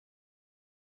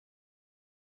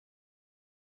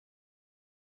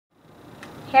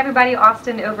Hey everybody,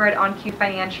 Austin over at OnQ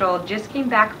Financial. Just came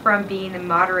back from being the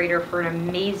moderator for an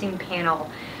amazing panel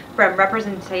from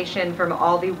representation from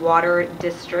all the water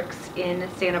districts in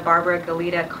Santa Barbara,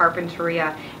 Goleta,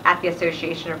 Carpinteria at the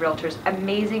Association of Realtors.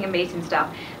 Amazing, amazing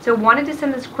stuff. So wanted to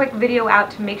send this quick video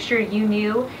out to make sure you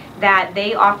knew that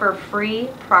they offer free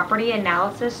property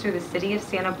analysis through the City of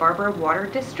Santa Barbara Water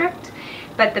District.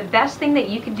 But the best thing that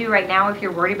you can do right now if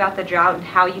you're worried about the drought and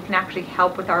how you can actually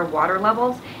help with our water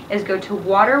levels is go to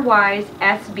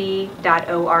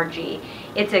waterwisesb.org.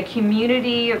 It's a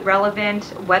community relevant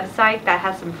website that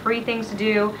has some free things to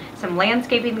do, some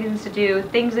landscaping things to do,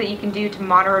 things that you can do to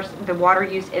monitor the water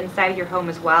use inside your home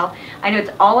as well. I know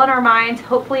it's all on our minds.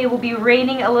 Hopefully it will be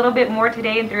raining a little bit more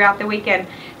today and throughout the weekend.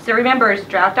 So remember, it's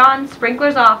drought on,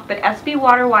 sprinklers off, but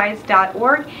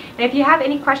sbwaterwise.org. And if you have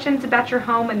any questions about your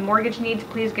home and mortgage needs,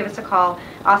 please give us a call.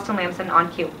 Austin Lampson,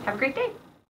 OnQ. Have a great day.